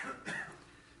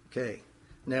 Okay.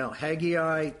 Now,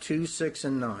 Haggai 2, 6,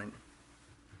 and 9.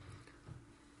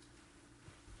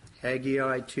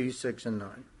 Haggai 2, 6, and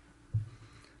 9.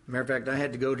 Matter of fact, I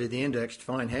had to go to the index to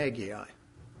find Haggai.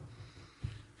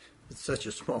 It's such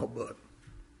a small book.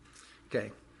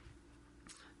 Okay.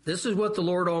 This is what the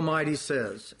Lord Almighty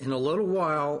says. In a little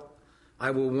while, I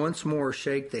will once more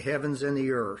shake the heavens and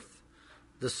the earth,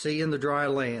 the sea and the dry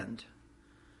land.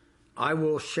 I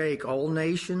will shake all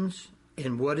nations,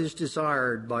 and what is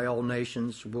desired by all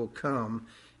nations will come,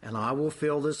 and I will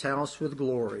fill this house with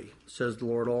glory, says the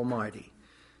Lord Almighty.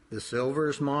 The silver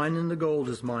is mine and the gold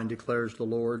is mine, declares the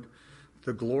Lord.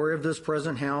 The glory of this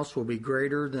present house will be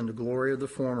greater than the glory of the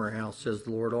former house, says the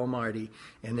Lord Almighty.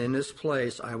 And in this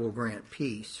place I will grant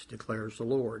peace, declares the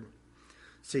Lord.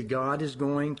 See, God is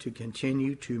going to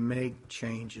continue to make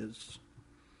changes.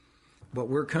 What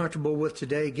we're comfortable with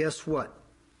today, guess what?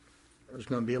 There's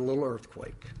going to be a little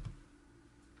earthquake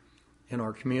in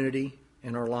our community,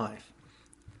 in our life.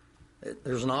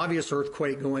 There's an obvious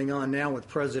earthquake going on now with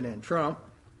President Trump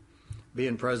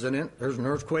being president. There's an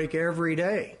earthquake every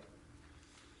day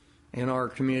in our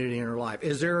community, in our life.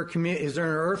 Is there an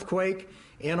earthquake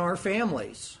in our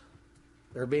families?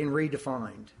 They're being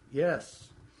redefined. Yes.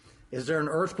 Is there an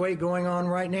earthquake going on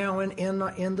right now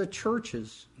in the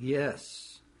churches?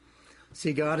 Yes.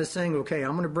 See, God is saying, okay,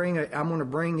 I'm going to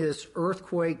bring this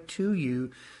earthquake to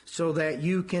you so that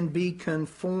you can be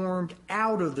conformed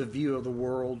out of the view of the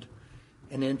world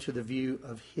and into the view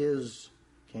of His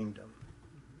kingdom.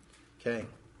 Okay.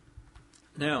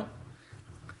 Now,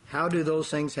 how do those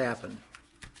things happen?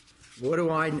 What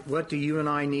do you and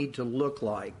I need to look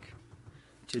like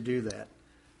to do that?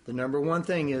 The number one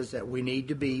thing is that we need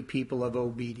to be people of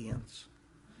obedience.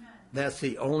 That's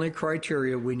the only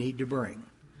criteria we need to bring.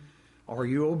 Are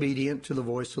you obedient to the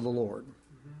voice of the Lord?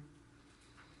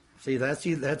 See, that's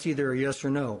either a yes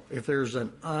or no. If there's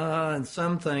an in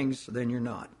some things, then you're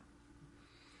not.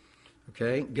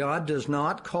 Okay? God does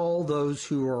not call those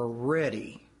who are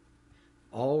ready,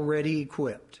 already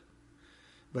equipped.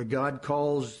 But God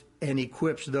calls and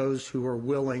equips those who are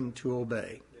willing to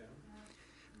obey.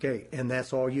 Okay, and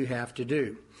that's all you have to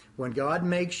do. When God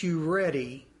makes you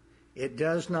ready, it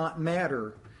does not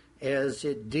matter as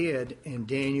it did in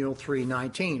Daniel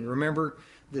 3:19. Remember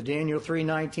the Daniel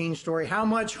 3:19 story? How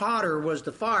much hotter was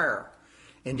the fire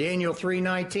in Daniel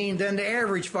 3:19 than the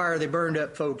average fire they burned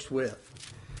up folks with?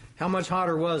 How much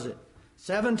hotter was it?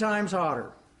 7 times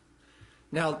hotter.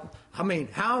 Now, I mean,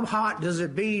 how hot does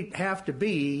it have to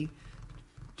be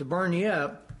to burn you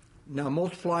up? Now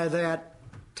multiply that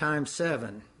times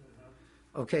 7.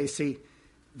 Okay, see,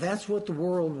 that's what the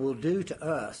world will do to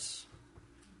us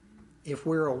if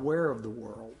we're aware of the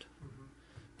world.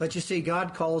 But you see,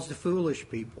 God calls the foolish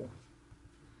people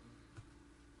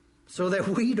so that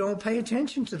we don't pay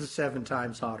attention to the 7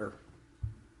 times hotter.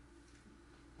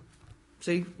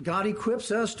 See, God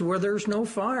equips us to where there's no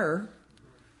fire.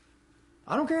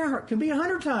 I don't care, it can be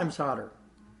 100 times hotter.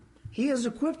 He has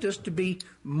equipped us to be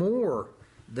more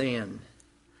than.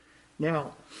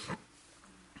 Now,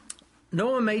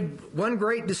 Noah made one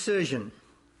great decision,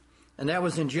 and that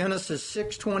was in Genesis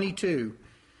 6:22,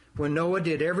 when Noah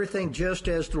did everything just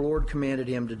as the Lord commanded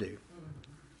him to do.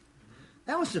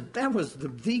 That was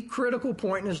the critical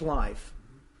point in his life.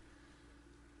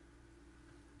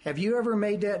 Have you ever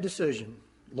made that decision?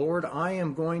 Lord, I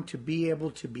am going to be able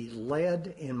to be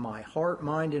led in my heart,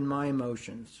 mind, and my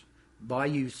emotions by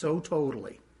you so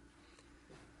totally.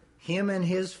 Him and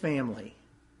his family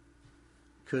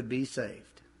could be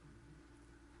saved.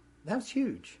 That's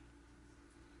huge.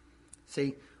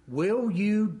 See, will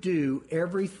you do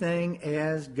everything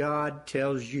as God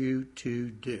tells you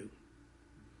to do?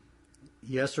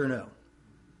 Yes or no?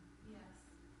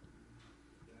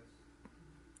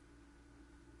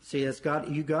 See,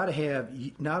 you got to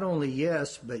have not only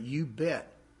yes, but you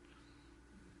bet.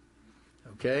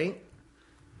 Okay?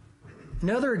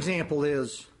 Another example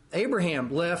is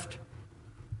Abraham left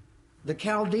the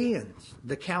Chaldeans,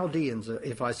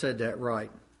 if I said that right.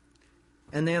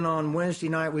 And then on Wednesday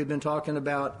night, we've been talking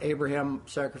about Abraham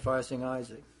sacrificing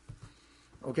Isaac.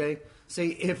 Okay? See,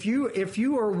 if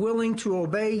you are willing to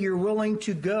obey, you're willing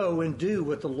to go and do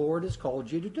what the Lord has called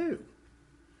you to do.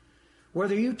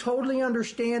 Whether you totally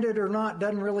understand it or not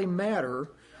doesn't really matter.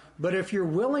 But if your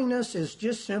willingness is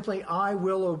just simply, I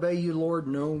will obey you, Lord,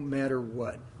 no matter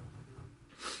what.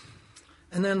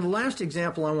 And then the last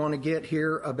example I want to get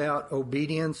here about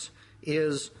obedience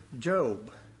is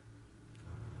Job.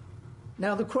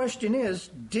 Now the question is,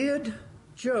 did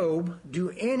Job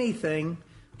do anything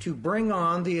to bring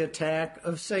on the attack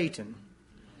of Satan?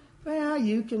 Well,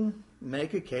 you can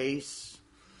make a case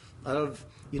of,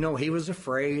 he was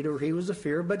afraid or he was a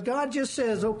fear, but God just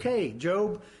says, okay,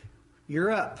 Job,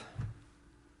 you're up.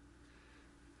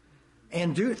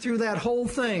 And through that whole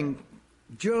thing,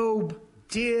 Job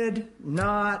did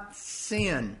not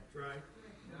sin. Right.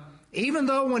 Even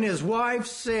though when his wife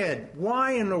said,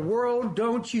 why in the world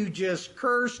don't you just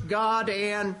curse God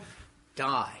and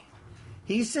die?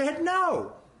 He said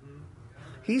no.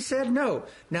 He said no.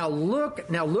 Now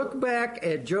look back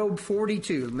at Job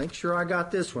 42. Make sure I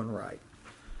got this one right.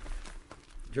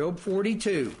 Job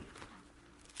 42.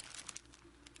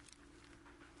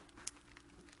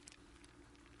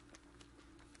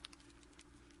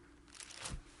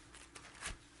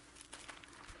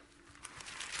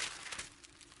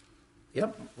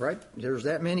 Yep, right. There's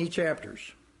that many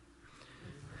chapters.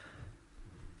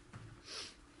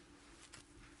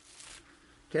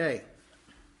 Okay.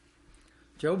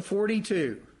 Job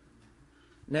 42.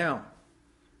 Now,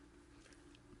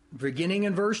 beginning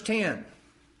in verse 10.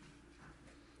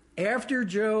 After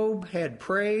Job had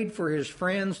prayed for his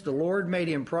friends, the Lord made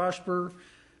him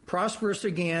prosperous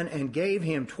again, and gave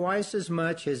him twice as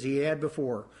much as he had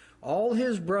before. All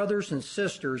his brothers and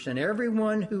sisters and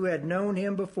everyone who had known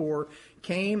him before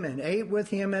came and ate with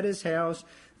him at his house.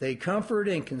 They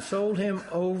comforted and consoled him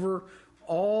over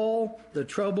all the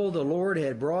trouble the Lord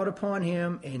had brought upon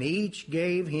him, and each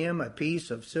gave him a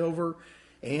piece of silver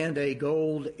and a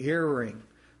gold earring.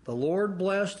 The Lord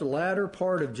blessed the latter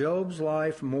part of Job's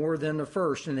life more than the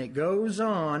first. And it goes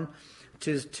on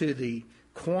to the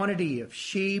quantity of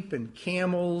sheep and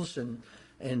camels and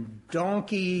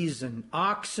donkeys and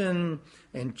oxen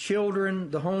and children,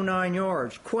 the whole 9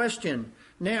 yards. Question.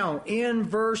 Now, in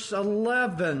verse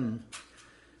 11,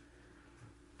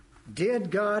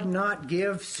 did God not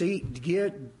give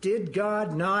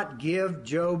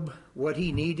Job what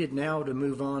he needed now to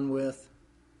move on with?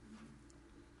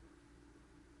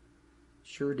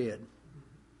 Sure did.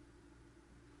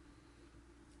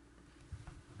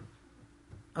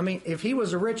 I mean, if he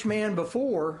was a rich man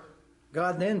before,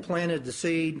 God then planted the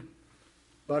seed,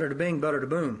 bada bing, bada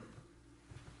boom.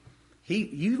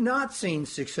 You've not seen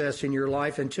success in your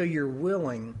life until you're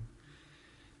willing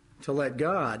to let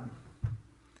God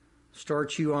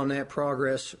start you on that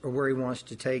progress or where he wants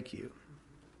to take you.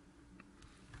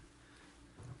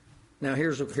 Now,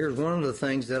 here's one of the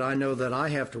things that I know that I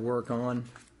have to work on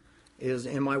is,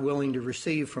 am I willing to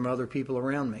receive from other people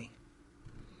around me?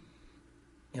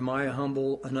 Am I a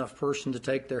humble enough person to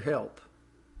take their help?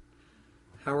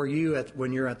 How are you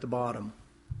when you're at the bottom?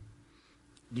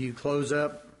 Do you close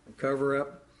up, cover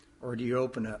up, or do you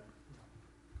open up?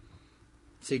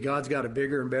 See, God's got a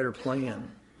bigger and better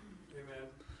plan. Amen.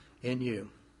 In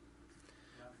you.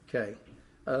 Okay.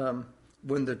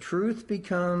 When the truth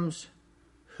becomes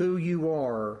who you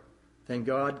are, then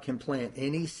God can plant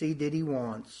any seed that he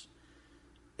wants,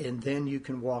 and then you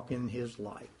can walk in his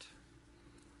light.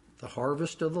 The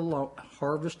harvest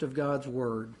of God's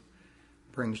word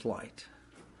brings light.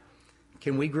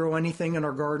 Can we grow anything in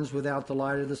our gardens without the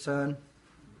light of the sun?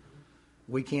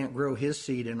 We can't grow his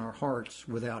seed in our hearts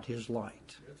without his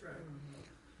light. That's right.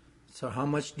 So how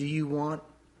much do you want?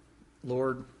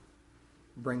 Lord,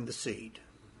 bring the seed.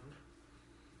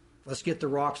 Let's get the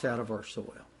rocks out of our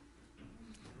soil.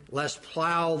 Let's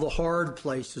plow the hard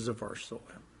places of our soil.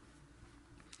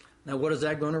 Now, what is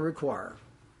that going to require?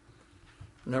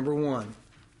 Number one,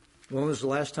 when was the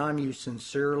last time you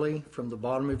sincerely, from the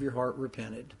bottom of your heart,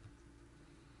 repented?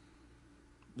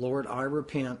 Lord, I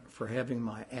repent for having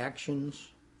my actions,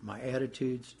 my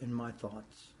attitudes, and my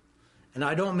thoughts. And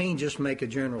I don't mean just make a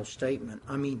general statement.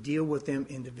 I mean deal with them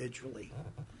individually.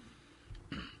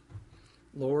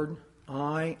 Lord,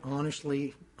 I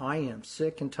am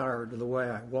sick and tired of the way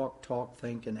I walk, talk,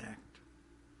 think, and act.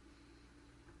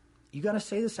 You got to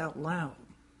say this out loud.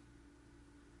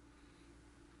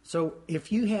 So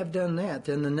if you have done that,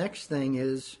 then the next thing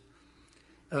is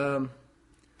you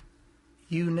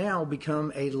now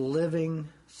become a living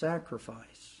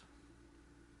sacrifice.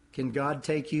 Can God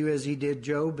take you as he did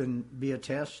Job and be a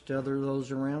test to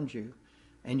those around you,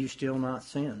 and you still not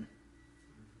sin?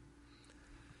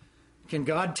 Can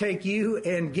God take you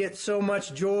and get so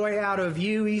much joy out of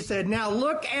you? He said, now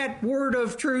look at Word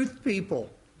of Truth, people.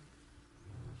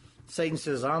 Satan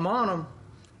says, I'm on them.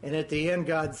 And at the end,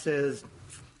 God says,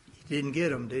 you didn't get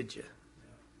them, did you?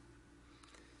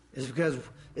 It's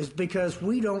because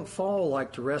we don't fall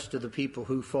like the rest of the people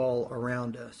who fall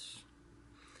around us.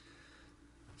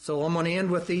 So I'm going to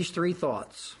end with these three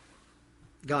thoughts.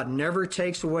 God never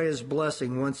takes away his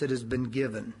blessing once it has been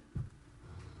given.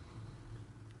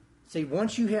 See,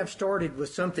 once you have started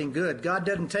with something good, God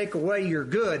doesn't take away your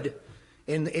good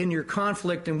in your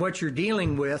conflict and what you're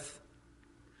dealing with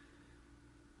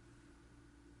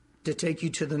to take you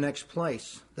to the next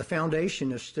place. The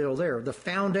foundation is still there. The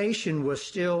foundation was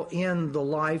still in the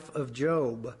life of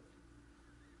Job.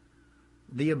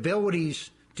 The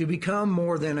abilities to become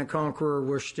more than a conqueror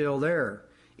were still there.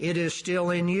 It is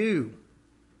still in you.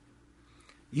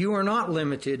 You are not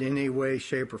limited in any way,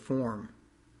 shape, or form.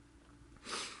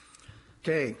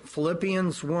 Okay,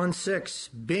 Philippians 1:6,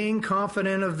 being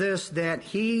confident of this, that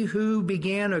he who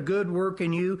began a good work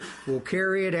in you will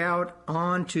carry it out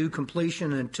on to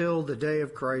completion until the day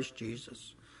of Christ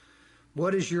Jesus.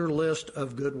 What is your list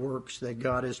of good works that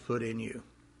God has put in you?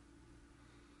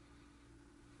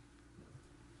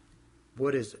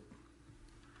 What is it?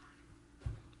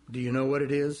 Do you know what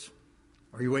it is?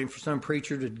 Are you waiting for some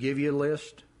preacher to give you a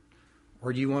list?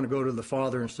 Or do you want to go to the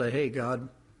Father and say, hey, God,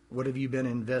 what have you been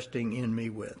investing in me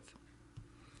with?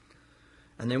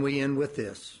 And then we end with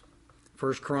this.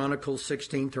 1 Chronicles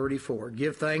 16:34.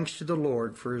 Give thanks to the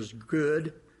Lord for his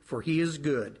good, for he is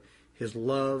good. His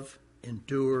love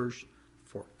endures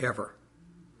forever.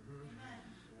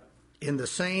 In the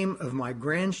same of my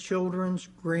grandchildren's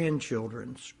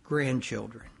grandchildren's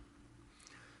grandchildren.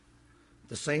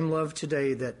 The same love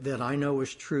today that I know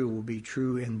is true will be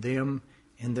true in them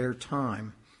in their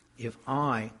time if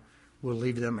I will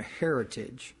leave them a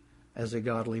heritage as a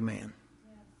godly man.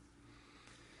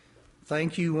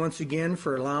 Thank you once again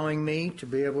for allowing me to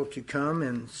be able to come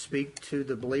and speak to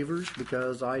the believers,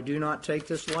 because I do not take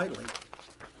this lightly.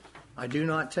 I do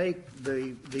not take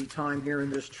the time here in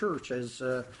this church as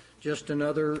just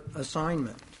another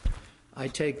assignment. I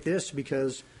take this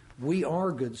because we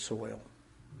are good soil.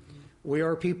 We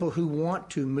are people who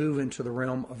want to move into the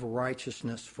realm of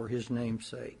righteousness for his name's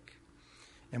sake.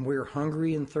 And we are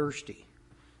hungry and thirsty.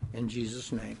 In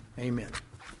Jesus' name, amen.